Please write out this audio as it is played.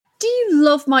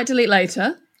love Might Delete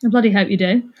Later. I bloody hope you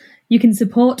do. You can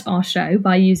support our show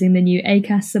by using the new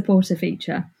Acast supporter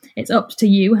feature. It's up to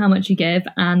you how much you give,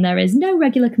 and there is no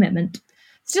regular commitment.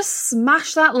 Just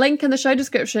smash that link in the show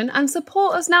description and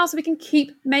support us now so we can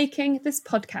keep making this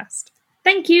podcast.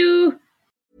 Thank you!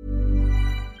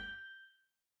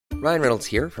 Ryan Reynolds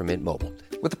here from Mint Mobile.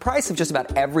 With the price of just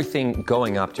about everything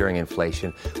going up during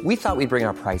inflation, we thought we'd bring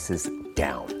our prices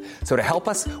down. So to help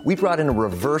us, we brought in a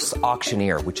reverse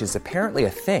auctioneer, which is apparently a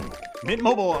thing. Mint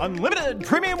Mobile Unlimited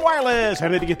Premium Wireless. How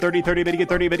to get 30, 30, bit to get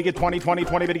 30, bit to get 20, 20,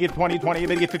 20, bit to get 20, 20,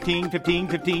 bit to get 15, 15,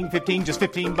 15, 15, just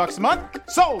 $15 a month?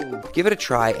 Sold! Give it a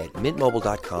try at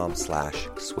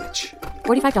mintmobile.com/switch.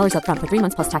 $45 up front for 3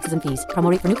 months plus taxes and fees.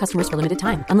 Promo rate for new customers for limited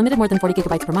time. Unlimited more than 40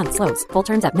 gigabytes per month. Slows full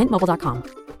terms at mintmobile.com.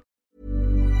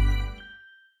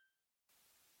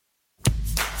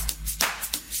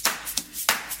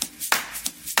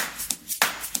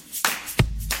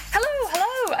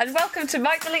 And welcome to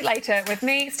Might Delete Later with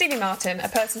me, Stevie Martin, a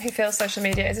person who feels social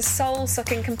media is a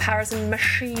soul-sucking comparison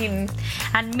machine.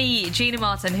 And me, Gina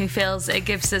Martin, who feels it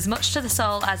gives as much to the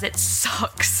soul as it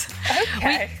sucks.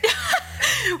 Okay.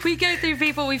 We go through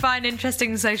people we find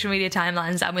interesting in social media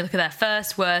timelines and we look at their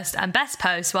first, worst and best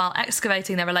posts while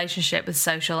excavating their relationship with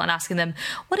social and asking them,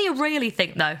 what do you really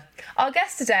think though? Our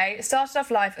guest today started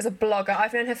off life as a blogger.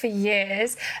 I've known her for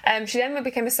years. She then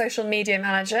became a social media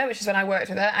manager, which is when I worked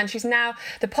with her, and she's now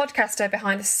the podcaster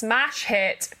behind the smash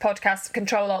hit podcast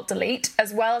Control-Alt-Delete,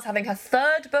 as well as having her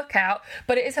third book out,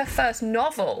 but it is her first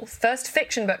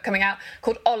fiction book coming out,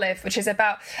 called Olive, which is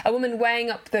about a woman weighing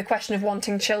up the question of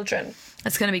wanting children.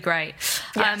 It's going to be great.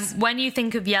 Yes. When you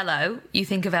think of yellow, you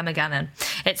think of Emma Gannon.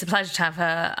 It's a pleasure to have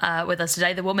her with us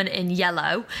today, the woman in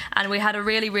yellow. And we had a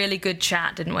really, really good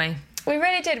chat, didn't we? We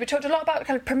really did. We talked a lot about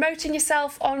kind of promoting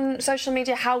yourself on social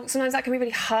media, how sometimes that can be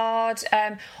really hard.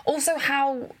 Also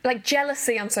how,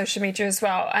 jealousy on social media as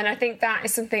well. And I think that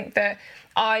is something that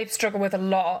I struggle with a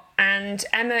lot. And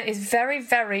Emma is very,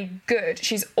 very good.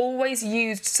 She's always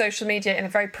used social media in a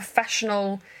very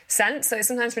professional sense, so it's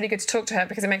sometimes really good to talk to her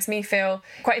because it makes me feel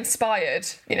quite inspired,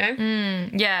 you know?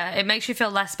 Yeah, it makes you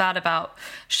feel less bad about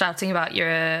shouting about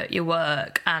your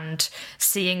work and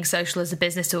seeing social as a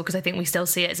business tool, because I think we still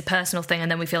see it as a personal thing and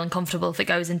then we feel uncomfortable if it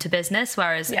goes into business,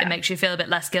 whereas it makes you feel a bit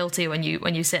less guilty when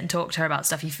you sit and talk to her about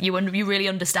stuff. You really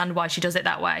understand why she does it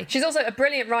that way. She's also a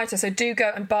brilliant writer, so do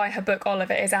go and buy her book Olive.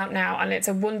 It is out now, and it's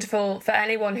a wonderful for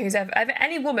anyone who's ever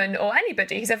any woman or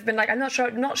anybody who's ever been like, I'm not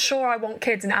sure I want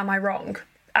kids and am I wrong?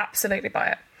 Absolutely buy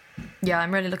it. Yeah,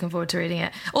 I'm really looking forward to reading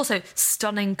it. Also,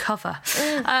 stunning cover.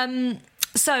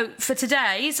 So for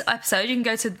today's episode, you can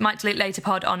go to Might Delete Later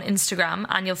Pod on Instagram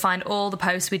and you'll find all the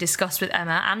posts we discussed with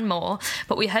Emma and more.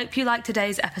 But we hope you like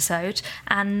today's episode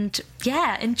and,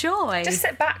 enjoy. Just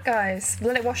sit back, guys.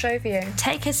 Let it wash over you.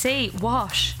 Take a seat.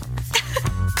 Wash.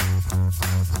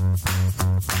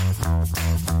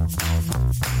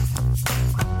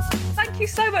 Thank you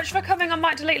so much for coming on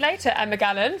Might Delete Later, Emma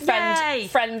Gannon,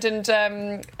 friend and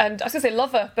I was going to say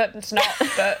lover, but it's not.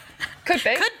 But could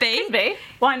be. Could be.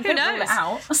 Why Who knows?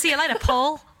 Out. I'll see you later,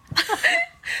 Paul.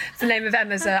 It's the name of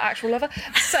Emma's actual lover.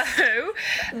 So,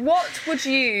 what would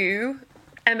you,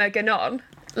 Emma Gannon,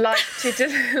 like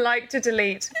to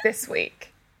delete this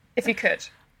week, if you could?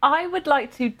 I would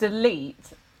like to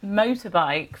delete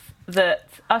motorbikes that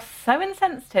are so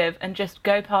insensitive and just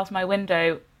go past my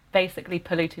window, basically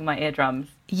polluting my eardrums.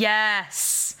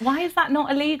 Yes. Why is that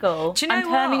not illegal? Do you know I'm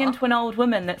turning what? into an old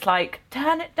woman that's like,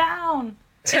 turn it down.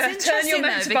 It's interesting Turn your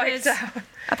motorbike because down.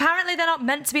 apparently they're not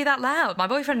meant to be that loud. My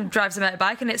boyfriend drives a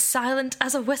motorbike and it's silent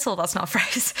as a whistle. That's not a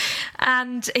phrase.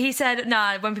 And he said,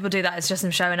 no, when people do that, it's just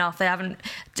them showing off. They haven't,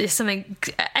 it's something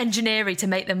engineering to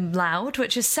make them loud,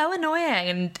 which is so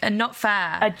annoying and not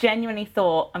fair. I genuinely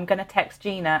thought I'm going to text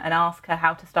Gina and ask her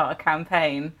how to start a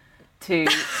campaign to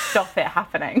stop it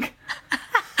happening.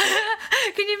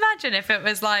 Can you imagine if it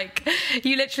was like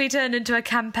you literally turned into a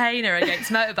campaigner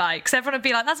against motorbikes? Everyone would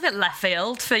be like, that's a bit left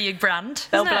field for your brand.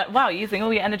 They'll be like, wow, using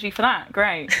all your energy for that.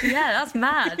 Great. Yeah, that's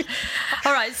mad.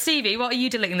 All right, Stevie, what are you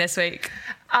deleting this week?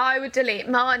 I would delete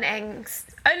mornings.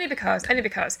 Only because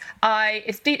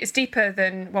it's deeper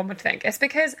than one would think. It's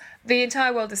because the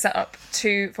entire world is set up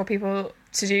for people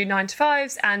to do 9 to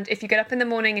 5s, and if you get up in the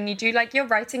morning and you do your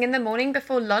writing in the morning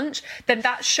before lunch, then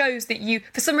that shows that you,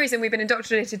 for some reason we've been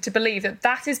indoctrinated to believe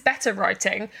that is better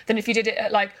writing than if you did it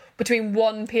at between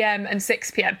 1 p.m. and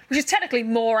 6 p.m, which is technically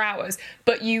more hours,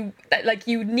 but you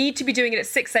need to be doing it at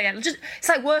 6 a.m. It's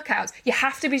like workouts. You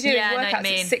have to be doing workouts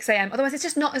at 6 a.m. Otherwise it's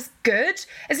just not as good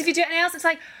as if you do anything else. It's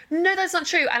like, no, that's not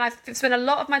true. And I've spent a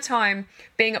lot of my time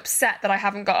being upset that I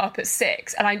haven't got up at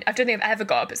 6, and I don't think I've ever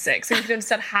got up at 6, so you can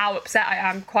understand how upset I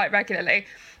am quite regularly.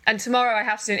 And tomorrow I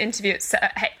have to do an interview at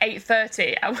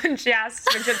 8:30. And when she asked,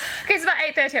 okay, it's about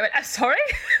 8:30, I went, oh, sorry?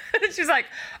 And she was like,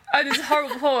 oh, there's a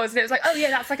horrible pause. And it was like, oh,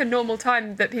 yeah, that's like a normal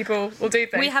time that people will do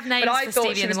things. We have names for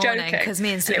Stevie in the morning because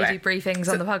me and Stevie do briefings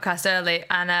on the podcast early.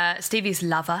 And Stevie's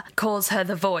lover calls her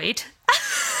the Void.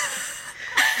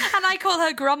 And I call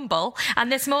her Grumble.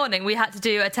 And this morning we had to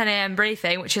do a 10 a.m.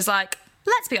 briefing, which is like,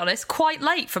 let's be honest, quite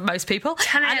late for most people.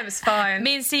 10 a.m. is fine.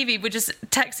 Me and Stevie were just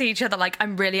texting each other like,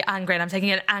 I'm really angry and I'm taking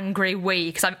an angry wee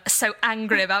because I'm so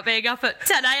angry about being up at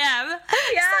 10 a.m. Yeah.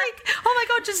 It's like, oh my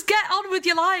God, just get on with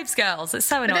your lives, girls. It's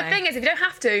so annoying. But the thing is, if you don't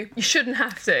have to, you shouldn't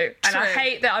have to. And I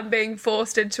hate that I'm being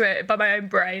forced into it by my own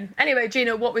brain. Anyway,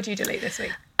 Gina, what would you delete this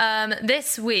week?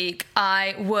 This week,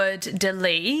 I would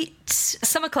delete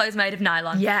summer clothes made of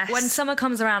nylon. Yes. When summer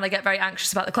comes around, I get very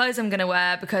anxious about the clothes I'm going to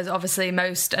wear because obviously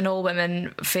most and all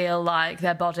women feel like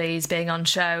their bodies being on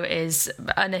show is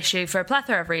an issue for a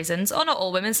plethora of reasons. Or not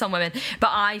all women, some women. But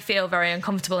I feel very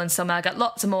uncomfortable in summer. I get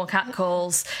lots of more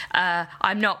catcalls.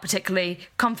 I'm not particularly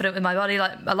confident with my body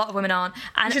like a lot of women aren't.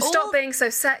 And you should stop being so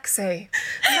sexy.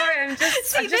 Sorry, I'm just...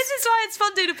 See, this is why it's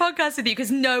fun doing a podcast with you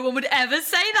because no one would ever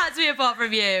say that to me apart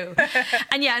from you.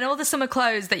 And yeah, and all the summer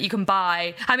clothes that you can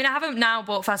buy. I mean, I haven't now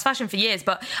bought fast fashion for years,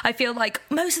 but I feel like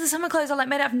most of the summer clothes are like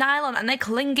made out of nylon and they're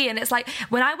clingy. And it's like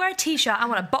when I wear a t-shirt, I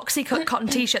want a boxy cut cotton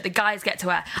t-shirt the guys get to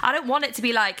wear. I don't want it to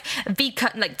be like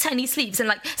V-cut and like tiny sleeves and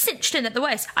like cinched in at the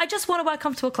waist. I just want to wear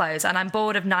comfortable clothes, and I'm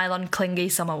bored of nylon clingy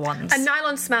summer ones. And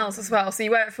nylon smells as well, so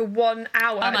you wear it for 1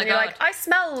 hour and you're like, I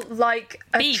smell like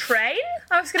a beef. Train.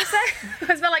 I was going to say,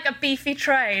 I smell like a beefy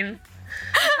train.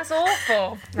 That's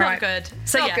awful. Not good.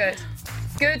 So Not yeah. good.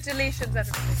 Good deletions,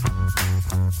 everybody.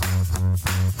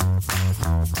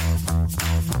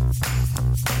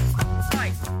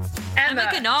 Right. Emma.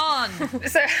 Moving on.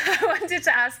 So I wanted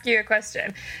to ask you a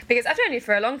question because I've known you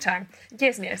for a long time,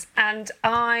 years and years, and to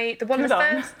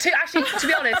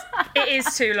be honest, it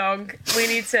is too long. We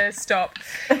need to stop.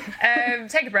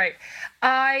 Take a break.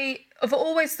 I have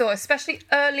always thought, especially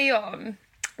early on,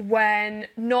 when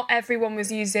not everyone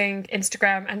was using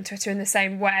Instagram and Twitter in the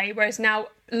same way, whereas now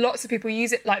lots of people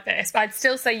use it like this, but I'd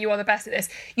still say you are the best at this.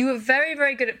 You were very,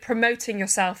 very good at promoting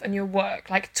yourself and your work,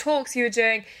 like talks you were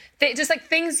doing, just like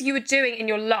things you were doing in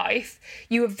your life.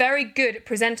 You were very good at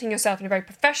presenting yourself in a very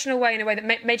professional way, in a way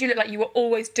that made you look like you were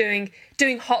always doing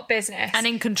hot business. And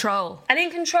in control. And in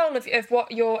control of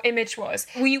what your image was.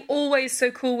 Were you always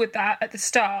so cool with that at the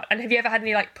start? And have you ever had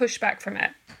any like pushback from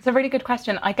it? It's a really good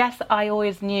question. I guess I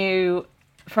always knew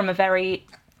from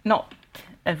not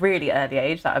a really early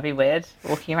age, that would be weird,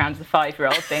 walking around as a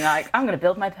 5-year-old being like, I'm going to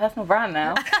build my personal brand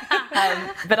now.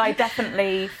 But I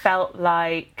definitely felt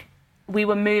like we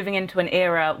were moving into an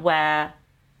era where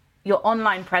your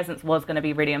online presence was going to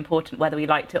be really important, whether we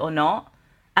liked it or not.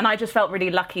 And I just felt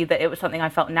really lucky that it was something I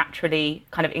felt naturally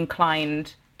kind of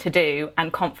inclined to do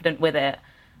and confident with it.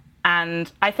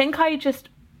 And I think I just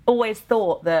always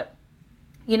thought that,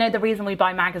 the reason we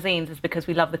buy magazines is because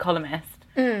we love the columnist.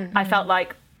 Mm-hmm. I felt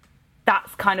like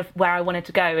that's kind of where I wanted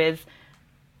to go, is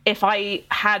if I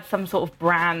had some sort of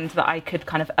brand that I could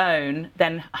kind of own,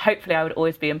 then hopefully I would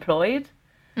always be employed.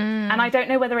 And I don't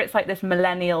know whether it's like this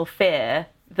millennial fear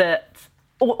that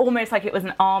almost like it was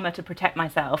an armour to protect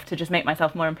myself, to just make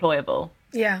myself more employable.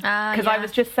 Yeah. Because I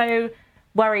was just so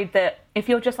worried that if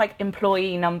you're just like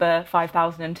employee number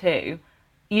 5002,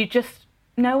 you just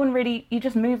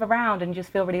move around and you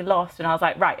just feel really lost. And I was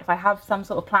like, right, if I have some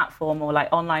sort of platform or like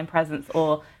online presence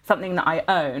or something that I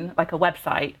own, like a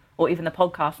website or even the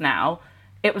podcast now,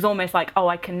 it was almost like, oh,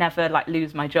 I can never like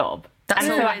lose my job. That's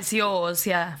always yours,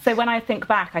 yeah. So when I think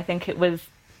back, I think it was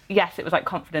like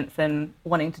confidence and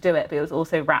wanting to do it, but it was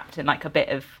also wrapped in like a bit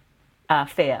of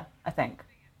fear, I think.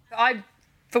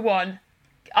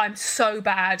 I'm so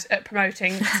bad at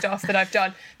promoting stuff that I've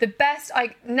done.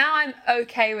 Now I'm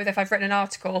okay with, if I've written an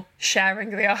article,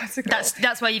 sharing the article.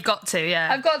 That's where you've got to, yeah.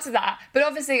 I've got to that. But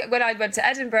obviously when I went to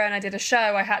Edinburgh and I did a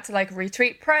show, I had to like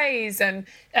retweet praise and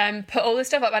put all this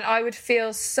stuff up, and I would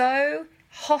feel so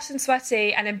hot and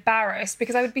sweaty and embarrassed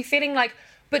because I would be feeling like,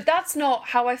 but that's not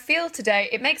how I feel today.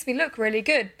 It makes me look really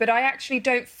good, but I actually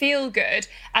don't feel good.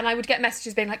 And I would get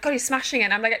messages being like, God, you're smashing it.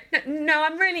 And I'm like, no,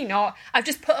 I'm really not. I've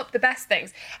just put up the best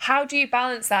things. How do you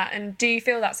balance that? And do you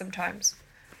feel that sometimes?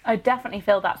 I definitely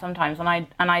feel that sometimes. And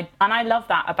I love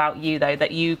that about you, though,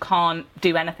 that you can't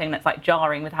do anything that's like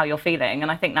jarring with how you're feeling. And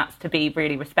I think that's to be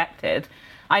really respected.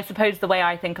 I suppose the way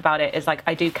I think about it is like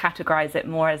I do categorize it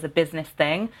more as a business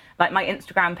thing. Like my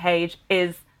Instagram page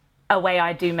is a way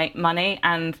I do make money,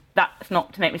 and that's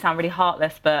not to make me sound really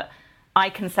heartless, but I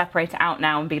can separate it out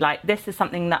now and be like, this is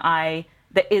something that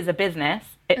is a business.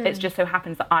 It just so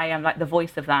happens that I am like the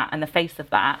voice of that and the face of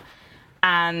that.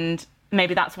 And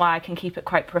maybe that's why I can keep it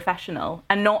quite professional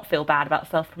and not feel bad about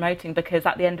self-promoting, because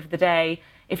at the end of the day,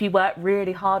 if you work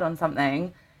really hard on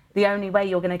something, the only way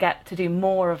you're going to get to do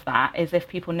more of that is if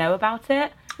people know about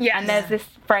it. Yes. And there's this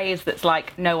phrase that's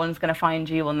like, no one's going to find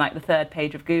you on like the 3rd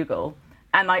page of Google.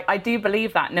 And like, I do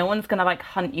believe that. No one's going to like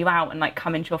hunt you out and like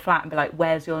come into your flat and be like,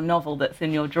 where's your novel that's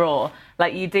in your drawer?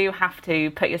 Like, you do have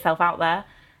to put yourself out there.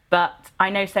 But I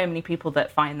know so many people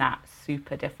that find that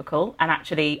super difficult. And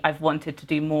actually, I've wanted to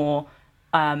do more,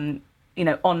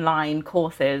 online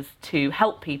courses to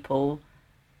help people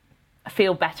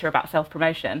feel better about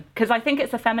self-promotion, because I think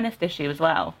it's a feminist issue as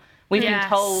well. We've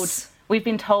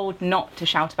been told not to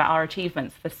shout about our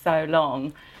achievements for so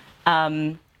long.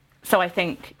 So I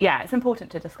think, it's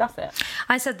important to discuss it.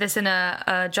 I said this in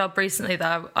a job recently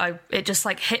that it just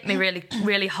like hit me really,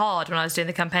 really hard when I was doing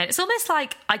the campaign. It's almost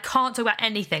like I can't talk about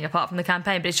anything apart from the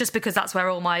campaign, but it's just because that's where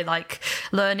all my like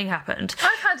learning happened.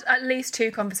 I've had at least 2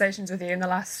 conversations with you in the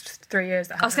last 3 years.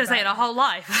 I was going to say in a whole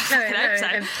life.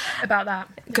 No, about that.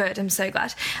 Good, I'm so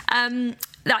glad.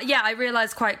 I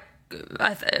realised quite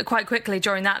quickly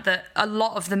during that a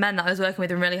lot of the men that I was working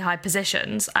with in really high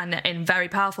positions and in very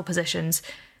powerful positions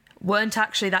weren't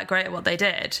actually that great at what they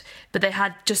did, but they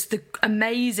had just the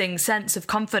amazing sense of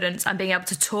confidence and being able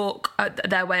to talk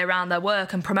their way around their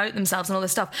work and promote themselves and all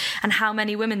this stuff. And how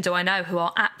many women do I know who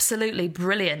are absolutely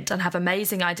brilliant and have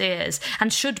amazing ideas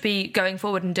and should be going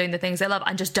forward and doing the things they love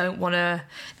and just don't want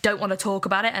to talk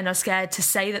about it and are scared to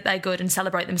say that they're good and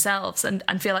celebrate themselves and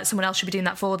feel like someone else should be doing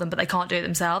that for them, but they can't do it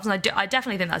themselves. And I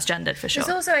definitely think that's gendered for sure.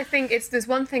 There's also, I think there's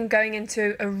one thing going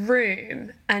into a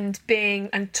room and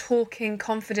talking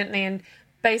confidently and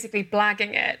basically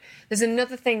blagging it. There's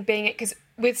another thing being it, because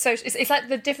with social, it's like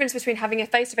the difference between having a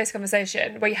face-to-face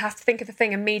conversation where you have to think of the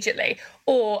thing immediately,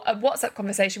 or a WhatsApp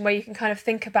conversation where you can kind of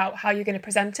think about how you're going to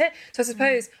present it. So I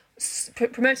suppose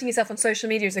promoting yourself on social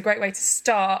media is a great way to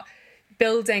start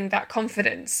building that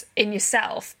confidence in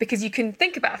yourself, because you can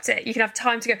think about it. You can have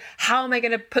time to go, how am I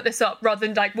going to put this up, rather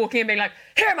than like walking in and being like,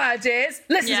 here are my ideas,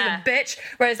 listen to them, bitch.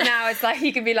 Whereas now it's like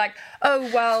you can be like,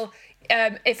 oh well,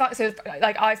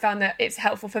 I found that it's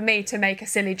helpful for me to make a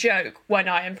silly joke when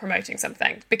I am promoting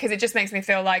something, because it just makes me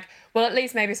feel like, well, at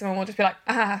least maybe someone will just be like,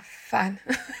 fine.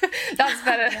 That's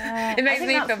better. Yeah. It makes me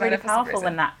feel better. Really powerful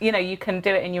when that, you can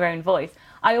do it in your own voice.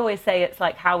 I always say it's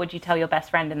like, how would you tell your best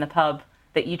friend in the pub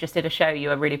that you just did a show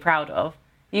you are really proud of?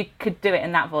 You could do it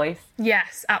in that voice.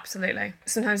 Yes, absolutely.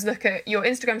 Sometimes look at your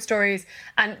Instagram stories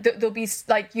and there'll be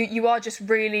like, you are just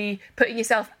really putting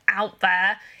yourself out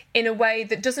there in a way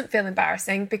that doesn't feel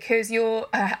embarrassing, because you're,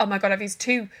 oh my God, I've used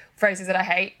 2 phrases that I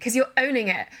hate, because you're owning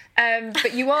it.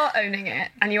 But you are owning it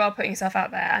and you are putting yourself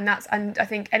out there. And I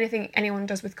think anything anyone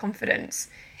does with confidence,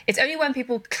 it's only when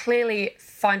people clearly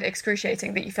find it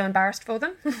excruciating that you feel embarrassed for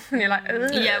them. And you're like,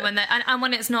 ugh. Yeah, and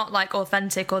when it's not like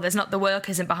authentic, or there's not, the work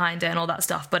isn't behind it and all that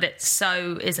stuff, but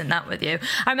isn't that with you?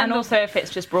 And also if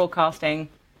it's just broadcasting,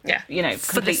 completely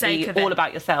for the sake of all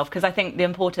about yourself, because I think the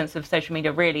importance of social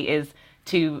media really is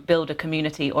to build a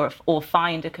community or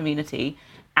find a community.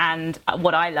 And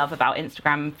what I love about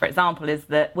Instagram, for example, is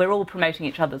that we're all promoting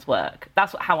each other's work.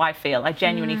 That's how I feel. I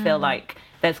genuinely feel like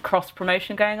there's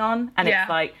cross-promotion going on. And it's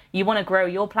like, you want to grow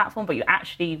your platform, but you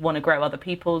actually want to grow other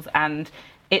people's. And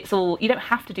it's all, you don't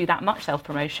have to do that much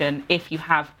self-promotion if you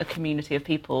have a community of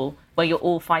people where you're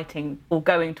all fighting or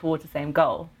going towards the same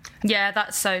goal. Yeah,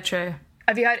 that's so true.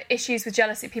 Have you had issues with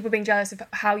jealousy, people being jealous of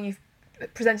how you've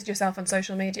presented yourself on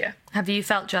social media? Have you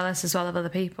felt jealous as well of other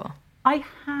people? I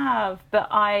have, but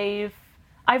I've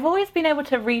always been able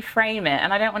to reframe it,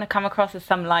 and I don't want to come across as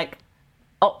some like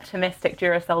optimistic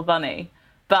Duracell bunny,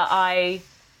 but I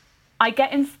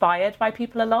get inspired by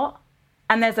people a lot,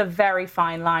 and there's a very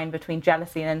fine line between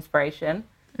jealousy and inspiration.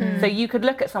 So you could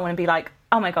look at someone and be like,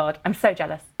 oh my God, I'm so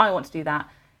jealous, I want to do that.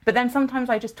 But then sometimes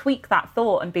I just tweak that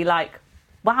thought and be like,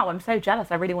 wow, I'm so jealous,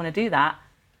 I really want to do that.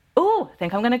 Oh, I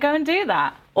think I'm going to go and do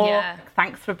that. Or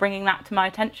thanks for bringing that to my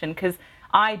attention, because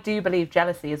I do believe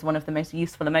jealousy is one of the most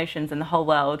useful emotions in the whole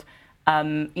world.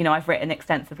 I've written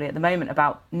extensively at the moment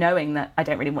about knowing that I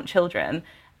don't really want children.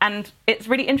 And it's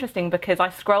really interesting because I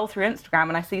scroll through Instagram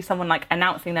and I see someone like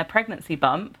announcing their pregnancy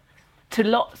bump. To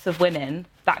lots of women,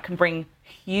 that can bring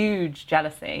huge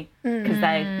jealousy because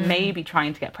they may be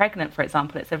trying to get pregnant, for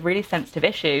example. It's a really sensitive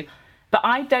issue. But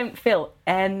I don't feel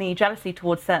any jealousy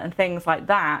towards certain things like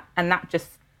that. And that just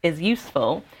is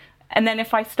useful. And then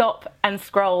if I stop and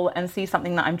scroll and see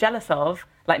something that I'm jealous of,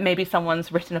 like maybe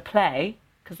someone's written a play,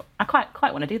 because I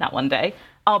quite want to do that one day,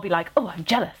 I'll be like, oh, I'm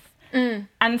jealous.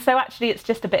 And so actually it's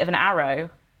just a bit of an arrow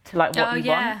to like what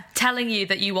you want. Telling you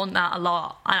that you want that a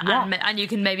lot. And you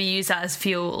can maybe use that as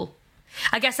fuel.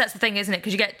 I guess that's the thing, isn't it?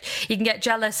 Because you can get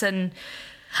jealous, and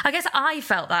I guess I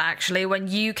felt that actually when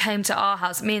you came to our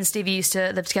house. Me and Stevie used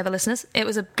to live together, listeners. It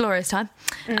was a glorious time.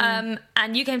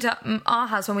 And you came to our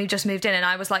house when we just moved in, and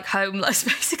I was like homeless,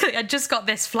 basically. I'd just got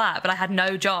this flat, but I had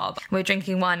no job. We were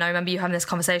drinking wine. I remember you having this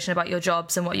conversation about your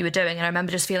jobs and what you were doing, and I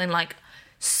remember just feeling like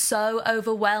so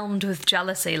overwhelmed with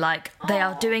jealousy. Like, they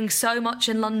are doing so much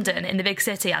in London, in the big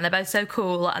city, and they're both so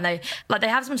cool, and they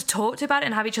have someone to talk to about it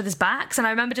and have each other's backs. And I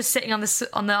remember just sitting on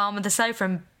the arm of the sofa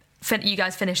and you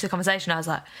guys finished the conversation. I was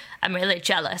like, I'm really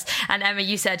jealous. And Emma,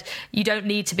 you said you don't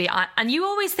need to be. And you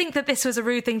always think that this was a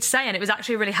rude thing to say, and it was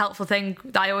actually a really helpful thing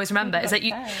that I always remember. Is that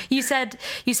you said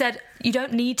you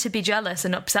don't need to be jealous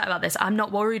and upset about this. I'm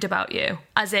not worried about you.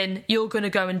 As in, you're going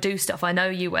to go and do stuff. I know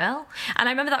you will. And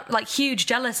I remember that like huge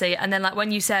jealousy. And then like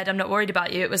when you said I'm not worried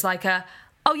about you, it was like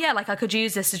oh yeah, like I could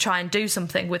use this to try and do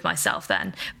something with myself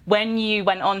then. When you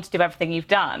went on to do everything you've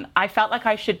done, I felt like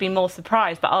I should be more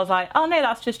surprised, but I was like, oh no,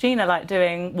 that's just Gina like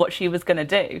doing what she was going to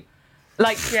do.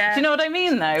 Like, yeah. Do you know what I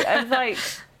mean though? It's like,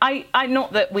 I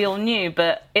not that we all knew,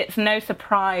 but it's no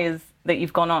surprise that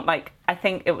you've gone on. Like, I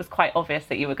think it was quite obvious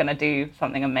that you were going to do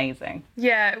something amazing.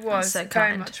 Yeah, it was. So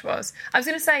very much was. I was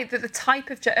going to say that the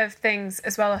type of things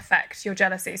as well affect your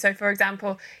jealousy. So for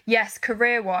example, yes,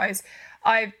 career-wise,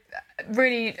 I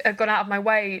really have gone out of my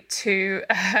way to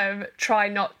try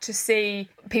not to see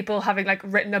people having like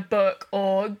written a book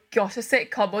or got a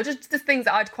sitcom or just the things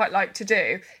that I'd quite like to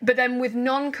do. But then with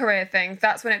non-career things,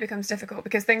 that's when it becomes difficult,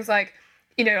 because things like,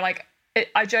 you know, like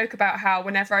I joke about how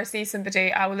whenever I see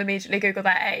somebody, I will immediately Google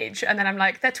their age, and then I'm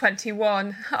like, they're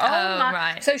 21. Oh my.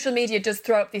 Right. Social media does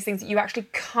throw up these things that you actually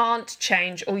can't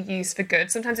change or use for good.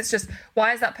 Sometimes it's just,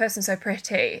 why is that person so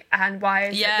pretty? And why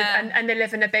is and they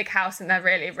live in a big house and they're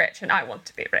really rich, and I want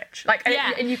to be rich. Like,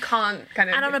 and you can't kind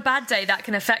of... And on a bad day, that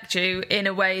can affect you in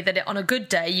a way that on a good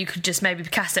day, you could just maybe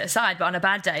cast it aside. But on a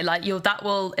bad day, like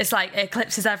it's like, it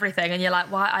eclipses everything. And you're like,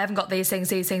 why? I haven't got these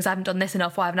things, I haven't done this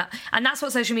enough, why haven't I? And that's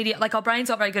what social media, like, our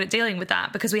brains aren't very good at dealing with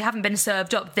that, because we haven't been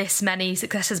served up this many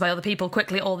successes by other people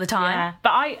quickly all the time. Yeah, but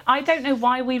I don't know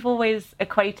why we've always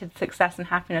equated success and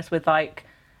happiness with like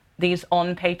these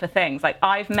on paper things. Like,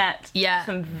 I've met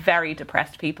some very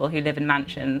depressed people who live in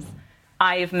mansions.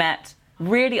 I've met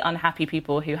really unhappy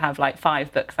people who have like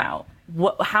 5 books out.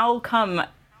 How come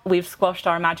we've squashed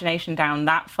our imagination down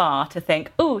that far to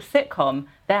think, oh, sitcom,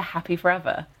 they're happy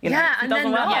forever? You know, yeah, it and doesn't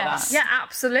then work not. like that. Yeah,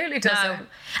 absolutely doesn't. No.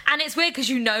 And it's weird because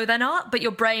you know they're not, but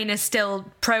your brain is still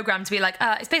programmed to be like,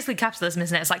 it's basically capitalism,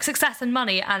 isn't it? It's like success and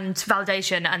money and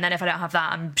validation, and then if I don't have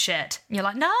that, I'm shit. And you're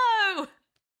like, no!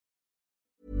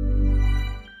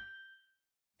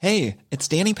 Hey, it's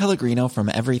Danny Pellegrino from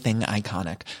Everything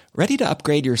Iconic. Ready to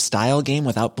upgrade your style game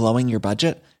without blowing your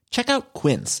budget? Check out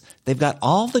Quince. They've got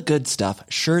all the good stuff,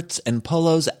 shirts and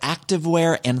polos,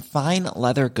 activewear, and fine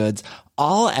leather goods,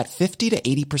 all at 50 to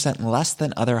 80% less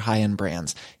than other high-end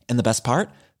brands. And the best part?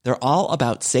 They're all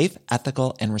about safe,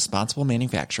 ethical, and responsible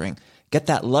manufacturing. Get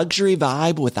that luxury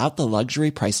vibe without the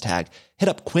luxury price tag. Hit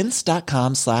up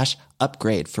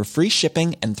quince.com/upgrade for free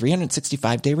shipping and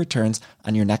 365-day returns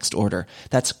on your next order.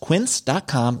 That's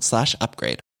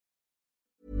quince.com/upgrade.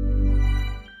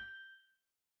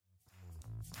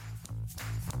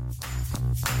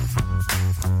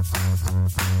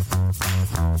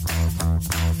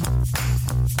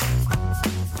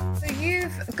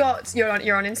 So you're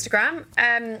on Instagram,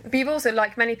 but you've also,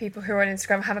 like many people who are on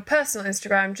Instagram, have a personal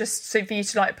Instagram just so for you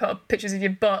to like put up pictures of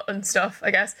your butt and stuff,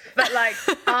 I guess. But like,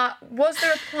 was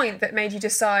there a point that made you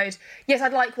decide, yes,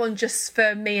 I'd like one just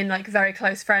for me and like very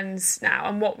close friends now?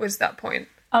 And what was that point?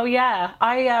 Oh yeah,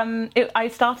 I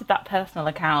started that personal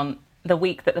account the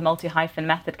week that the multi-hyphen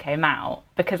method came out,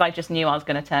 because I just knew I was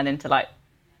going to turn into like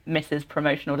Mrs.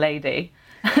 Promotional Lady.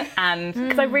 And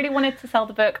because I really wanted to sell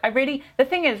the book. The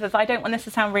thing is I don't want this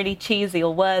to sound really cheesy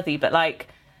or worthy, but like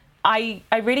I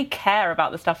really care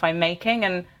about the stuff I'm making,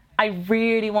 and I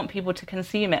really want people to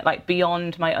consume it, like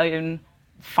beyond my own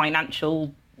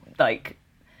financial like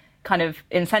kind of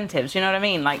incentives, you know what I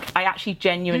mean? Like, I actually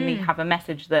genuinely have a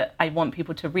message that I want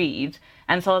people to read.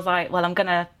 And so I was like, well, I'm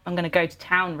gonna go to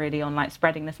town really on like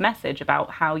spreading this message about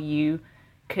how you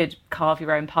could carve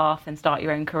your own path and start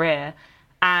your own career.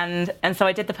 And so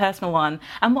I did the personal one.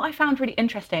 And what I found really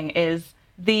interesting is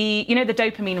the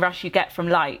dopamine rush you get from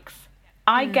likes.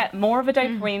 I get more of a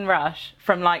dopamine rush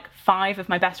from like 5 of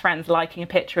my best friends liking a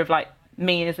picture of like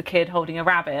me as a kid holding a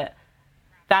rabbit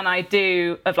than I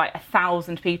do of like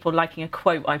 1,000 people liking a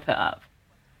quote I put up.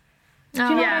 Do you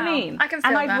know what I mean? I can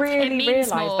feel and that. I It really means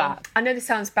realised more. that. I know this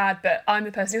sounds bad, but I'm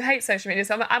a person who hates social media,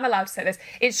 so I'm allowed to say this.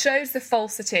 It shows the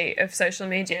falsity of social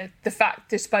media, the fact,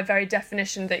 just by very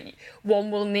definition, that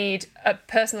one will need a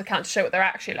personal account to show what they're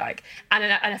actually like, and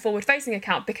a forward-facing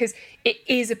account, because it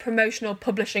is a promotional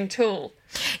publishing tool.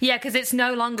 Yeah, because it's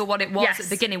no longer what it was Yes. at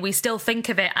the beginning. We still think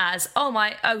of it as,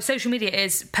 social media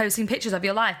is posting pictures of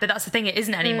your life, but that's the thing, it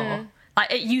isn't anymore.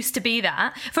 Like, it used to be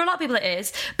that. For a lot of people it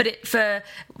is, but for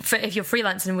if you're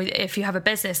freelancing and if you have a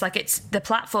business, like, the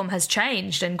platform has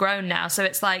changed and grown now, so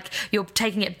it's like you're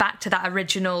taking it back to that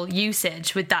original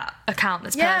usage with that account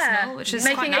that's personal, which is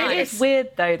quite nice. It is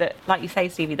weird, though, that, like you say,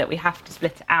 Stevie, that we have to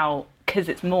split it out because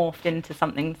it's morphed into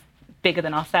something bigger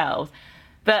than ourselves.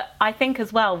 But I think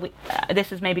as well,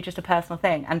 this is maybe just a personal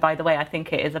thing. And by the way, I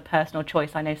think it is a personal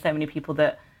choice. I know so many people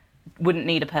that wouldn't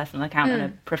need a personal account and a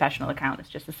professional account. It's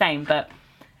just the same. But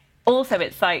also,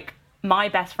 it's like, my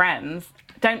best friends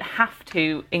don't have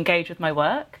to engage with my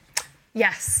work.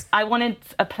 Yes. I wanted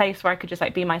a place where I could just,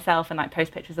 like, be myself and, like,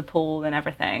 post pictures of Paul and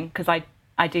everything, because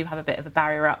I do have a bit of a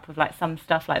barrier up with, like, some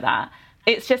stuff like that.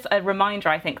 It's just a reminder,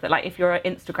 I think, that, like, if you're on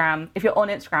Instagram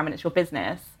and it's your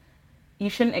business, you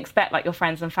shouldn't expect, like, your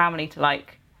friends and family to,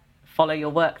 like, follow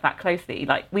your work that closely.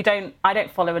 Like, I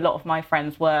don't follow a lot of my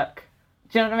friends' work.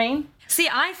 Do you know what I mean? See,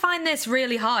 I find this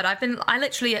really hard. I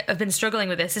literally have been struggling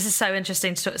with this. This is so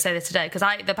interesting to say this today, because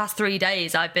the past 3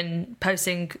 days I've been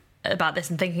posting about this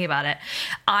and thinking about it.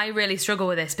 I really struggle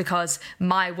with this because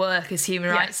my work is human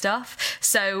rights stuff.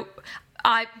 So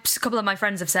a couple of my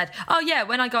friends have said, oh yeah,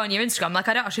 when I go on your Instagram, like,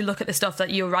 I don't actually look at the stuff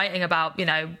that you're writing about, you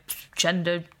know,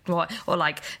 gender or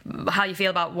like how you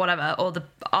feel about whatever, or the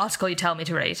article you tell me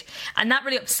to read. And that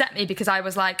really upset me, because I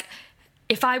was like,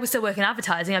 if I was still working in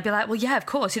advertising, I'd be like, well, yeah, of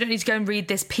course, you don't need to go and read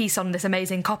this piece on this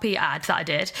amazing copy ad that I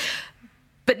did.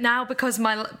 But now, because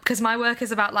my work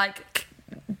is about, like,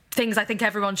 things I think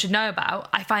everyone should know about,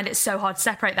 I find it so hard to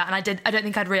separate that, and I don't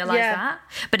think I'd realise that.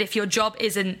 But if your job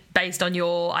isn't based on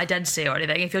your identity or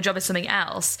anything, if your job is something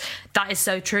else, that is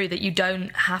so true, that you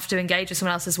don't have to engage with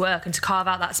someone else's work, and to carve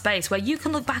out that space where you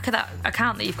can look back at that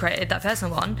account that you've created, that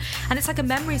personal one, and it's like a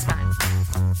memories bank.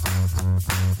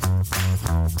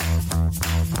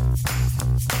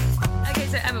 Okay,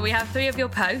 so Emma, we have 3 of your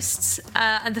posts,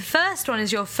 and the first one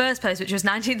is your first post, which was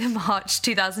 19th of March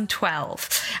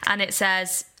 2012, and it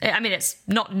says, I mean, it's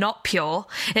not pure,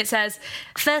 it says,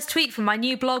 first tweet from my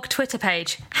new blog Twitter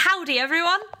page, howdy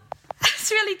everyone. That's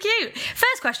really cute.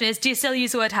 First question is, do you still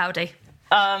use the word howdy?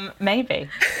 Maybe.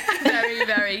 Very,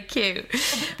 very cute.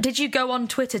 Did you go on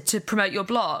Twitter to promote your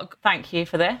blog? Thank you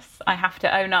for this. I have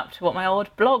to own up to what my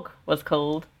old blog was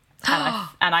called,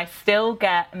 and I still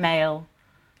get mail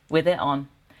with it on.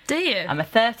 Do you? I'm a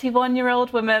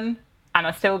 31-year-old woman, and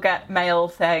I still get mail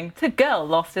saying, to girl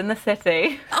lost in the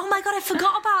city. Oh my God, I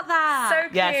forgot about that. So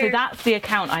cute. Yeah, so that's the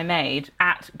account I made,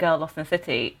 at Girl Lost in the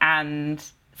City. And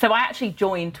so I actually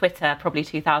joined Twitter probably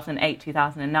 2008,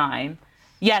 2009.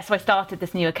 Yeah, so I started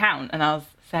this new account, and I was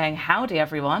saying, howdy,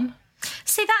 everyone.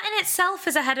 See, that in itself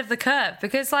is ahead of the curve,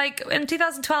 because, like, in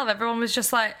 2012, everyone was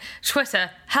just like, Twitter,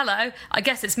 hello, I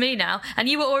guess it's me now. And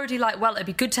you were already like, well, it'd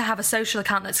be good to have a social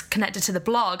account that's connected to the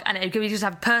blog, and it'd be good to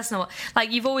have personal.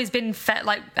 Like, you've always been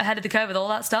ahead of the curve with all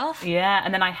that stuff. Yeah,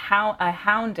 and then I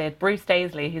hounded Bruce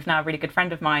Daisley, who's now a really good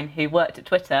friend of mine, who worked at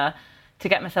Twitter, to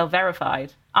get myself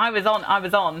verified. I was on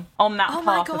that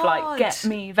path of, like, get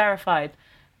me verified.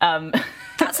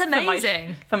 That's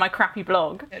amazing. for my crappy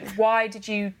blog. Why did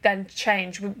you then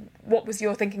change? What was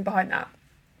your thinking behind that?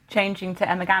 Changing to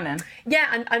Emma Gannon.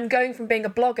 Yeah, and going from being a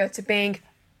blogger to being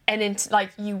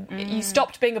you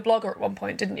stopped being a blogger at one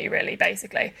point, didn't you, really,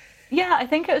 basically? Yeah, I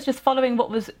think it was just following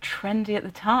what was trendy at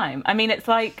the time. I mean, it's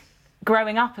like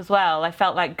growing up as well. I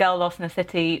felt like Girl Lost in the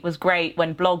City was great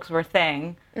when blogs were a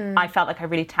thing. I felt like I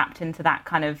really tapped into that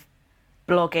kind of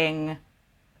blogging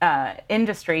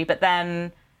industry, but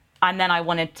then I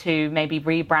wanted to maybe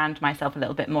rebrand myself a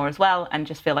little bit more as well, and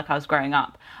just feel like I was growing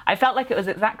up. I felt like it was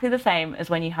exactly the same as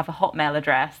when you have a Hotmail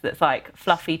address that's like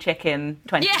fluffy chicken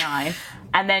 29,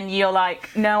 and then you're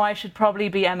like, no, I should probably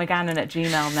be Emma Gannon at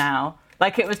Gmail now.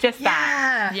 Like, it was just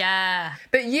that. Yeah.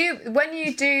 But when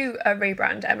you do a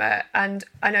rebrand, Emma, and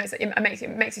I know it makes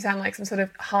you sound like some sort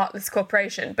of heartless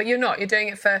corporation, but you're not. You're doing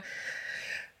it for...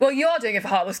 Well, you are doing it for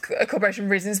heartless corporation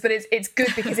reasons, but it's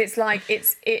good because it's like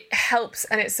it helps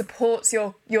and it supports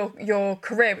your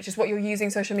career, which is what you're using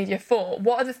social media for.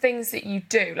 What are the things that you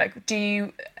do? Like, do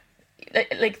you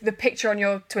like the picture on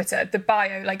your Twitter, the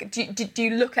bio? Like, do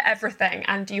you look at everything,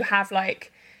 and do you have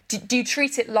like do you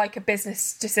treat it like a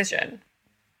business decision?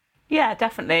 Yeah,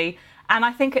 definitely. And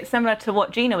I think it's similar to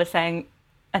what Gina was saying,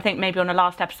 I think maybe on a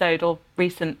last episode or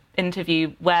recent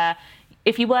interview, where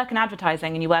if you work in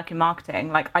advertising and you work in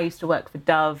marketing, like I used to work for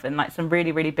Dove and like some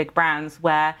really, really big brands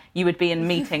where you would be in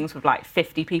meetings with like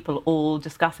 50 people all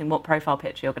discussing what profile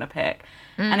picture you're going to pick.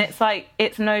 And it's like,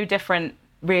 it's no different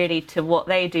really to what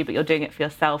they do, but you're doing it for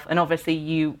yourself. And obviously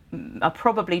you are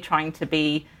probably trying to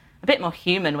be a bit more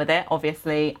human with it,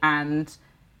 obviously, and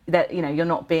that, you know, you're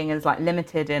not being as like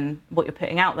limited in what you're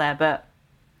putting out there. But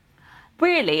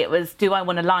really, it was, do I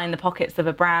want to line the pockets of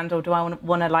a brand, or do I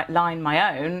want to like line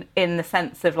my own, in the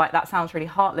sense of like, that sounds really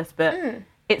heartless, but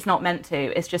it's not meant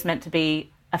to. It's just meant to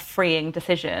be a freeing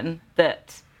decision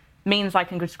that means I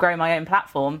can just grow my own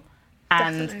platform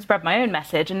and spread my own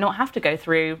message and not have to go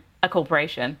through a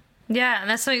corporation. Yeah, and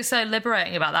there's something so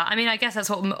liberating about that. I mean, I guess that's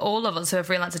what all of us who are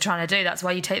freelancers are trying to do. That's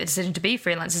why you take the decision to be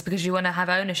freelancers, because you want to have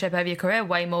ownership over your career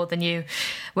way more than you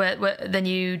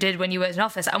did when you worked in an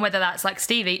office. And whether that's like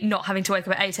Stevie, not having to wake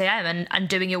up at 8 a.m. and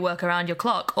doing your work around your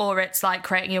clock, or it's like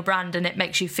creating your brand and it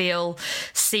makes you feel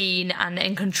seen and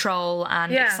in control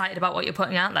and excited about what you're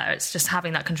putting out there. It's just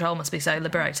having that control must be so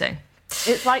liberating.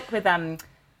 It's like with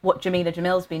what Jamila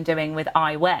Jamil's been doing with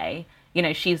iWay. You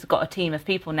know, she's got a team of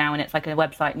people now, and it's like a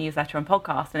website, newsletter and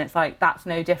podcast. And it's like, that's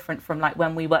no different from like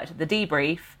when we worked at The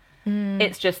Debrief.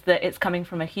 It's just that it's coming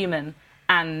from a human.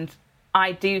 And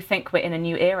I do think we're in a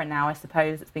new era now, I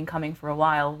suppose. It's been coming for a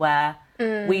while, where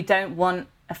we don't want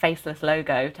a faceless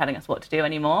logo telling us what to do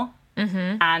anymore.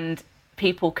 And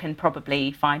people can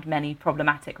probably find many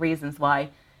problematic reasons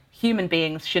why human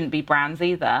beings shouldn't be brands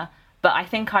either. But I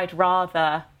think I'd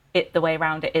rather it the way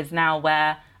around it is now,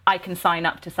 where I can sign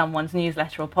up to someone's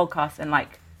newsletter or podcast and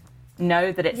like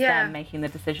know that it's them making the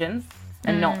decisions,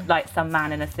 and not like some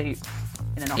man in a suit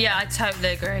in an office. Yeah, I totally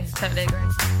agree.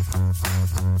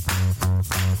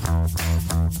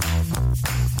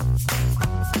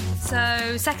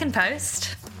 So, second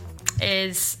post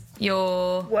is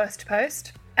your worst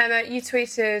post. Emma, you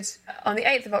tweeted on the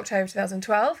 8th of October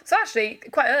 2012, so actually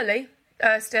quite early.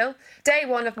 Still, day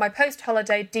one of my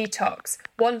post-holiday detox.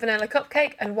 1 vanilla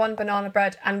cupcake and 1 banana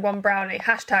bread and 1 brownie.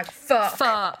 Hashtag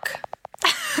fuck.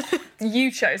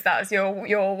 You chose that as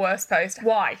your worst post.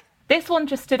 Why? This one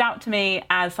just stood out to me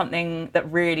as something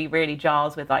that really, really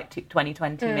jars with like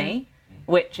 2020 me,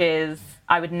 which is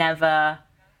I would never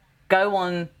go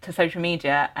on to social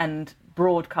media and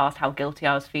broadcast how guilty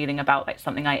I was feeling about like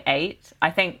something I ate.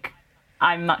 I think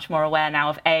I'm much more aware now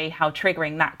of how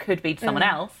triggering that could be to someone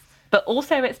else. But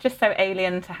also, it's just so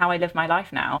alien to how I live my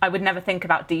life now. I would never think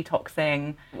about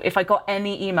detoxing. If I got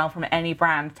any email from any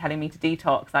brand telling me to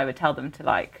detox, I would tell them to,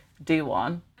 like, do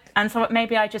one. And so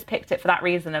maybe I just picked it for that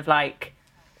reason of, like,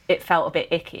 it felt a bit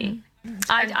icky.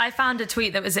 I found a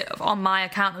tweet that was on my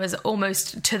account that was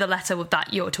almost to the letter with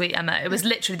that your tweet, Emma. It was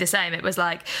literally the same. It was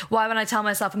like, why when I tell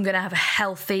myself I'm going to have a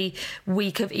healthy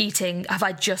week of eating have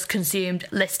I just consumed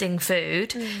listing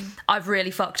food? I've really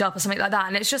fucked up or something like that.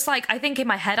 And it's just like, I think in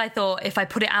my head I thought if I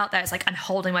put it out there it's like I'm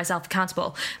holding myself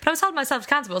accountable. But I was holding myself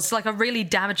accountable. It's like a really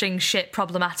damaging,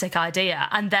 problematic idea,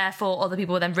 and therefore other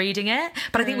people were then reading it.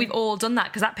 But I think we've all done that,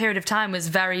 because that period of time was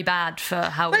very bad for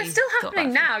how But it's still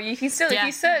happening now. You can still, if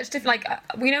you search different, like,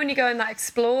 we know when you go in that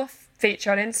explore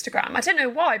feature on Instagram, I don't know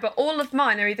why, but all of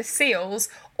mine are either seals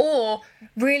or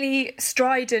really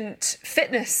strident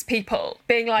fitness people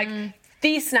being like,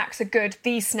 these snacks are good,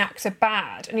 these snacks are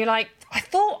bad. And you're like, I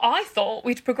thought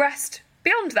we'd progressed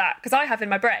beyond that, because I have in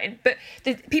my brain, but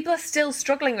people are still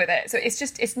struggling with it. So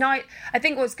it's not, I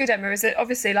think what's good, Emma, is that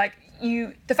obviously like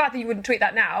the fact that you wouldn't tweet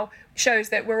that now shows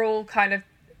that we're all kind of,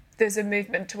 there's a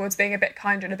movement towards being a bit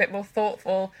kinder and a bit more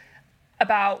thoughtful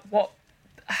about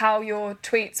how your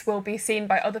tweets will be seen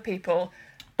by other people.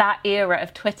 That era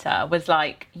of Twitter was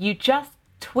like, you just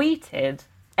tweeted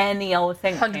any old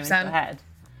thing that came into your head.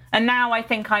 And now I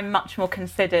think I'm much more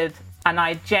considered, and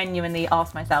I genuinely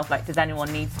ask myself, like, does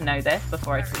anyone need to know this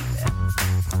before I tweet it?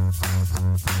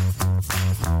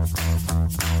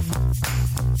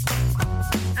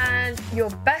 And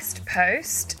your best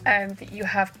post that you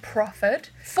have proffered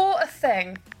for a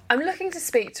thing. I'm looking to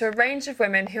speak to a range of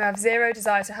women who have zero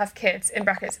desire to have kids, in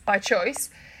brackets, by choice,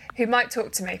 who might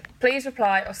talk to me. Please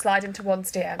reply or slide into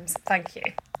one's DMs. Thank you.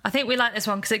 I think we like this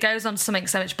one because it goes on to something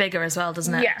so much bigger as well,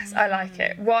 doesn't it? Yes, I like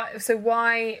it.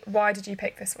 Why did you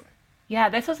pick this one? Yeah,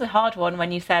 this was a hard one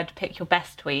when you said pick your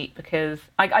best tweet, because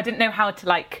I didn't know how to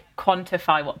like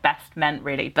quantify what best meant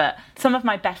really. But some of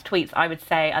my best tweets, I would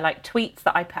say, are like tweets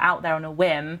that I put out there on a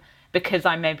whim, because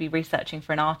I may be researching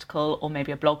for an article or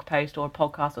maybe a blog post or a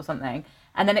podcast or something.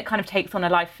 And then it kind of takes on a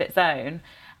life of its own.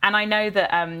 And I know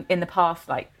that in the past,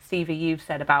 like Stevie, you've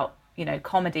said about, you know,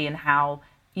 comedy and how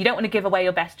you don't want to give away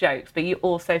your best jokes, but you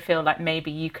also feel like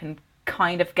maybe you can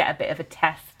kind of get a bit of a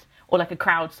test or like a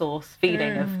crowdsource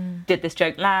feeling of, did this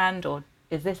joke land or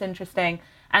is this interesting?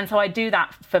 And so I do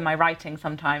that for my writing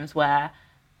sometimes, where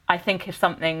I think if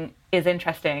something is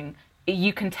interesting,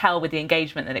 you can tell with the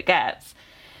engagement that it gets.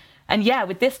 And yeah,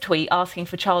 with this tweet asking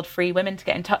for child-free women to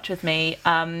get in touch with me,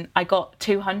 I got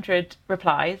 200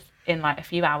 replies in like a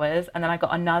few hours, and then I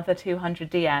got another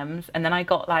 200 DMs, and then I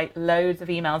got like loads of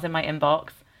emails in my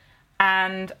inbox.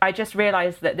 And I just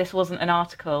realised that this wasn't an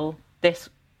article, this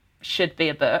should be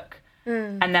a book.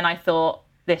 And then I thought,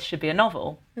 this should be a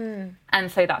novel.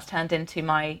 And so that's turned into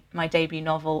my debut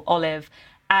novel, Olive.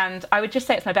 And I would just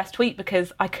say it's my best tweet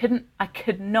because I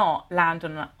could not land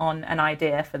on an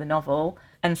idea for the novel.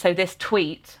 And so this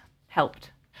tweet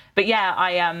helped. But yeah,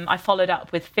 I followed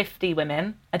up with 50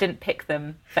 women. I didn't pick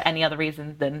them for any other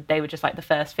reason than they were just like the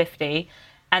first 50.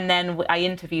 And then I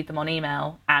interviewed them on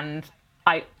email, and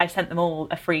I sent them all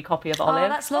a free copy of Olive. Oh,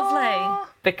 that's lovely.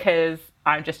 Because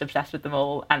I'm just obsessed with them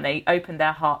all, and they opened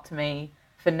their heart to me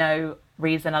for no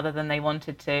reason other than they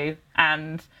wanted to.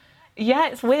 And yeah,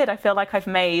 it's weird. I feel like I've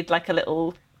made like a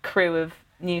little crew of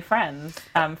new friends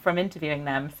from interviewing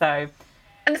them. So,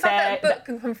 and the fact that a book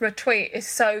can come from a tweet is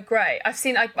so great. I've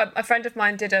seen a friend of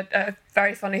mine did a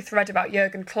very funny thread about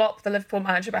Jurgen Klopp, the Liverpool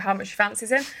manager, about how much she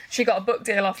fancies him. She got a book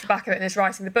deal off the back of it and is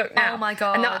writing the book now. Oh my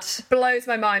God. And that blows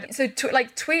my mind. So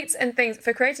like tweets and things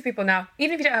for creative people now,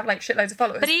 even if you don't have like shitloads of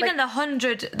followers. But even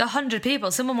like, the 100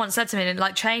 people, someone once said to me, and it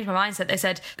like changed my mindset. They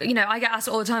said, you know, I get asked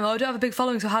all the time, oh, I don't have a big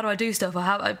following, so how do I do stuff? Or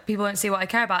how people won't see what I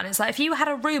care about. And it's like, if you had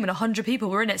a room and 100 people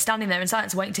were in it, standing there in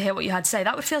silence, waiting to hear what you had to say,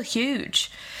 that would feel huge.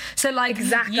 So like,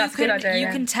 exactly, that's a good idea. You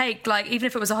can take, like, even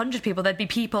if it was 100 people, there'd be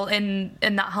people in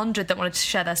that 100 that wanted to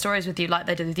share their stories with you, like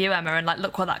they did with you, Emma, and like,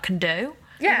 look what that can do.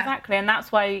 Yeah, exactly. And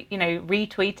that's why, you know,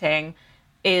 retweeting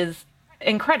is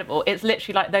incredible. It's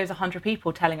literally like those 100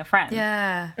 people telling a friend.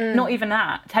 Yeah. Not even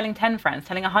that, telling 10 friends,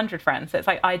 telling 100 friends. So it's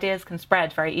like ideas can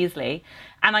spread very easily.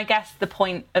 And I guess the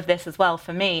point of this as well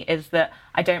for me is that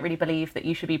I don't really believe that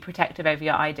you should be protective over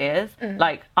your ideas.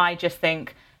 Like, I just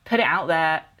think, put it out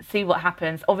there, see what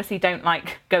happens. Obviously, don't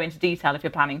like go into detail if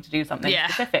you're planning to do something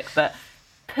specific, but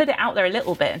put it out there a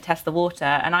little bit and test the water.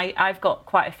 And I've got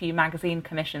quite a few magazine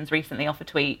commissions recently off a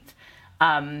tweet.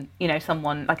 You know,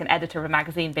 someone like an editor of a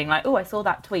magazine being like, oh, I saw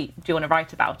that tweet, do you want to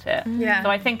write about it? Yeah. So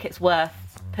I think it's worth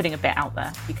putting a bit out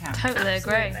there if you can. Totally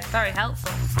agree. Very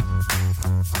helpful.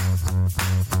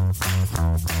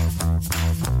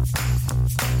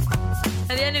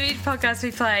 At the end of each podcast,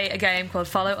 we play a game called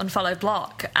Follow, Unfollow,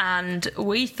 Block. And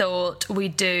we thought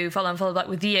we'd do Follow, Unfollow, Block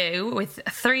with you with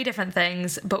 3 different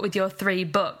things, but with your 3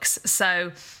 books.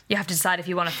 So you have to decide if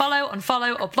you want to follow,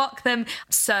 unfollow, or block them.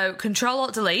 So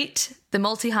Control-Alt-Delete, the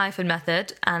multi-hyphen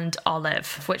method, and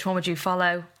Olive. Which one would you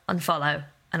follow, unfollow,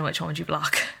 and which one would you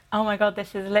block? Oh my God,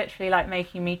 this is literally like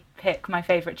making me pick my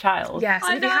favourite child. yes,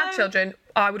 and if you had children,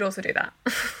 I would also do that.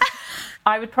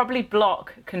 I would probably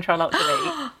block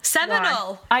Control-Alt-Delete.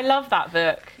 Seminal. I love that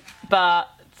book, but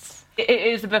it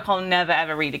is a book I'll never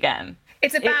ever read again.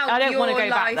 It's about I don't your want to go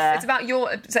life. back there. It's about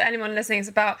so anyone listening, it's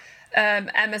about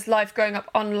Emma's life growing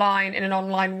up online in an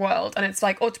online world, and it's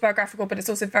like autobiographical, but it's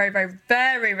also very, very,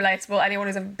 very relatable. Anyone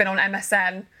who's been on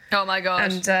MSN, oh my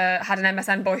God, and had an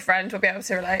MSN boyfriend will be able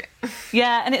to relate.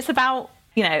 Yeah, and it's about,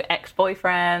 you know,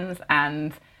 ex-boyfriends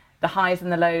and the highs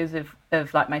and the lows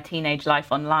of like my teenage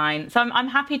life online. So I'm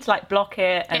happy to like block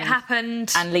it. And, it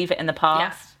happened, and leave it in the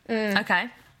past. Yeah. Okay.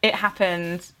 It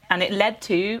happened, and it led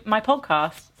to my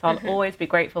podcast. So I'll always be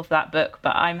grateful for that book,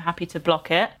 but I'm happy to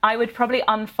block it. I would probably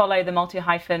unfollow the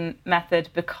multi-hyphen method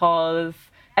because,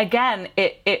 again,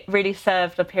 it really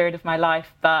served a period of my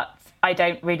life, but I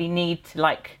don't really need to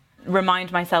like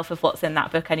remind myself of what's in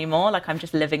that book anymore. Like, I'm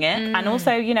just living it. And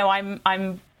also, you know,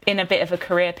 I'm in a bit of a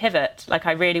career pivot. Like,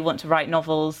 I really want to write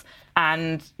novels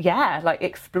and, yeah, like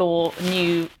explore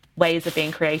new ways of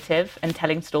being creative and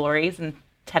telling stories and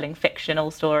telling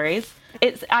fictional stories.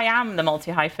 I am the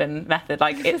multi-hyphen method,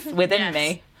 like it's within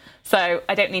me. So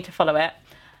I don't need to follow it.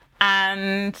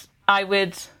 And I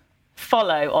would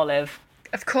follow Olive.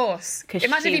 Of course.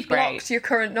 Imagine if you blocked your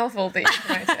current novel that you're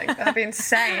promoting. That'd be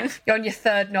insane. You're on your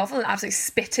 3rd novel and absolutely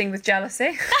spitting with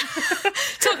jealousy.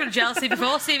 Talking of jealousy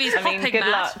before, CV's popping good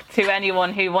mad. luck to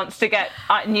anyone who wants to get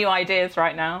new ideas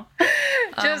right now.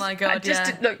 Oh my God,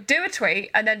 look, do a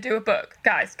tweet and then do a book.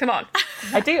 Guys, come on.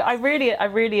 I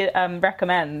really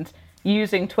recommend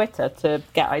using Twitter to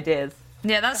get ideas.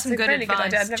 Yeah, that's some good really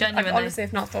advice, good idea. genuinely. I honestly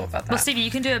have not thought about that. Well, Stevie,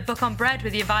 you can do a book on bread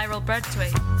with your viral bread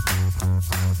tweet.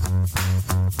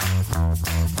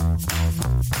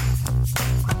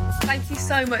 Thank you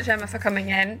so much, Emma, for coming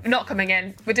in. Not coming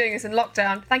in. We're doing this in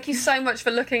lockdown. Thank you so much for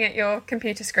looking at your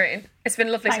computer screen. It's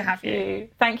been lovely to have you.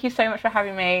 Thank you so much for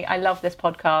having me. I love this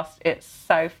podcast. It's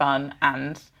so fun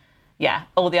and yeah,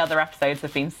 all the other episodes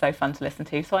have been so fun to listen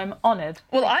to, so I'm honoured.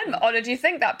 Well, I'm honoured you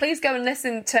think that. Please go and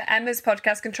listen to Emma's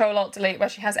podcast, Control Alt Delete, where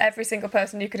she has every single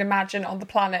person you could imagine on the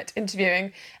planet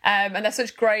interviewing. And they're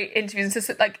such great interviews.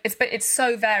 It's, like, it's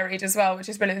so varied as well, which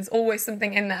is brilliant. There's always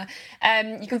something in there.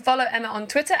 You can follow Emma on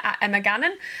Twitter at Emma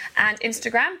Gannon and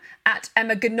Instagram at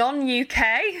Emma Gannon UK.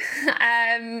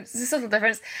 There's a subtle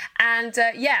difference. And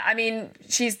yeah, I mean,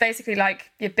 she's basically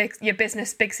like your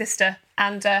business big sister.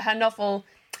 And her novel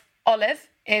Olive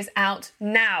is out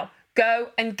now. Go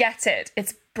and get it.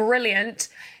 It's brilliant.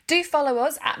 Do follow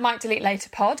us at Might Delete Later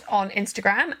Pod on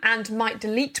Instagram and Might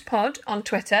Delete Pod on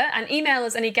Twitter, and email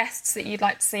us any guests that you'd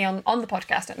like to see on the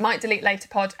podcast at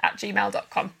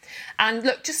mightdeletelaterpod@gmail.com. And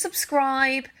look, just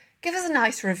subscribe. Give us a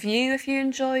nice review if you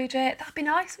enjoyed it. That'd be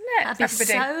nice, wouldn't it? That'd be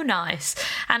so nice.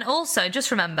 And also, just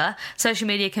remember, social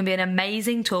media can be an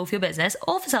amazing tool for your business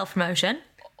or for self-promotion.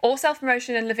 Or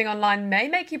self-promotion and living online may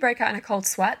make you break out in a cold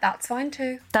sweat. That's fine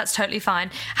too. That's totally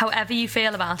fine. However you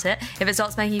feel about it. If it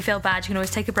starts making you feel bad, you can always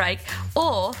take a break.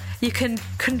 Or you can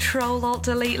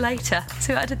Control-Alt-Delete later.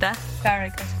 See what I did there? Very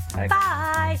good. Very good.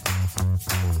 Bye!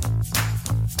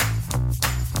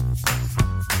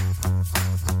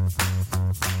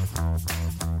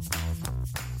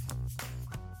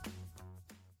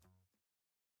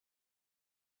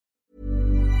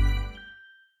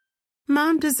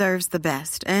 Mom deserves the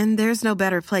best, and there's no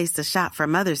better place to shop for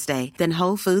Mother's Day than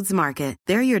Whole Foods Market.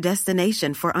 They're your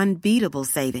destination for unbeatable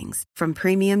savings, from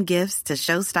premium gifts to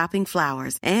show-stopping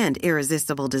flowers and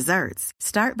irresistible desserts.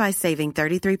 Start by saving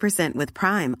 33% with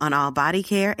Prime on all body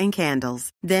care and candles.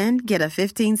 Then get a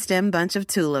 15-stem bunch of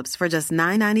tulips for just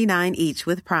 $9.99 each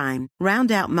with Prime.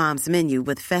 Round out Mom's menu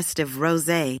with festive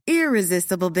rosé,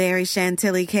 irresistible berry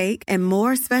chantilly cake, and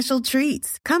more special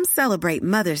treats. Come celebrate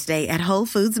Mother's Day at Whole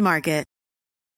Foods Market.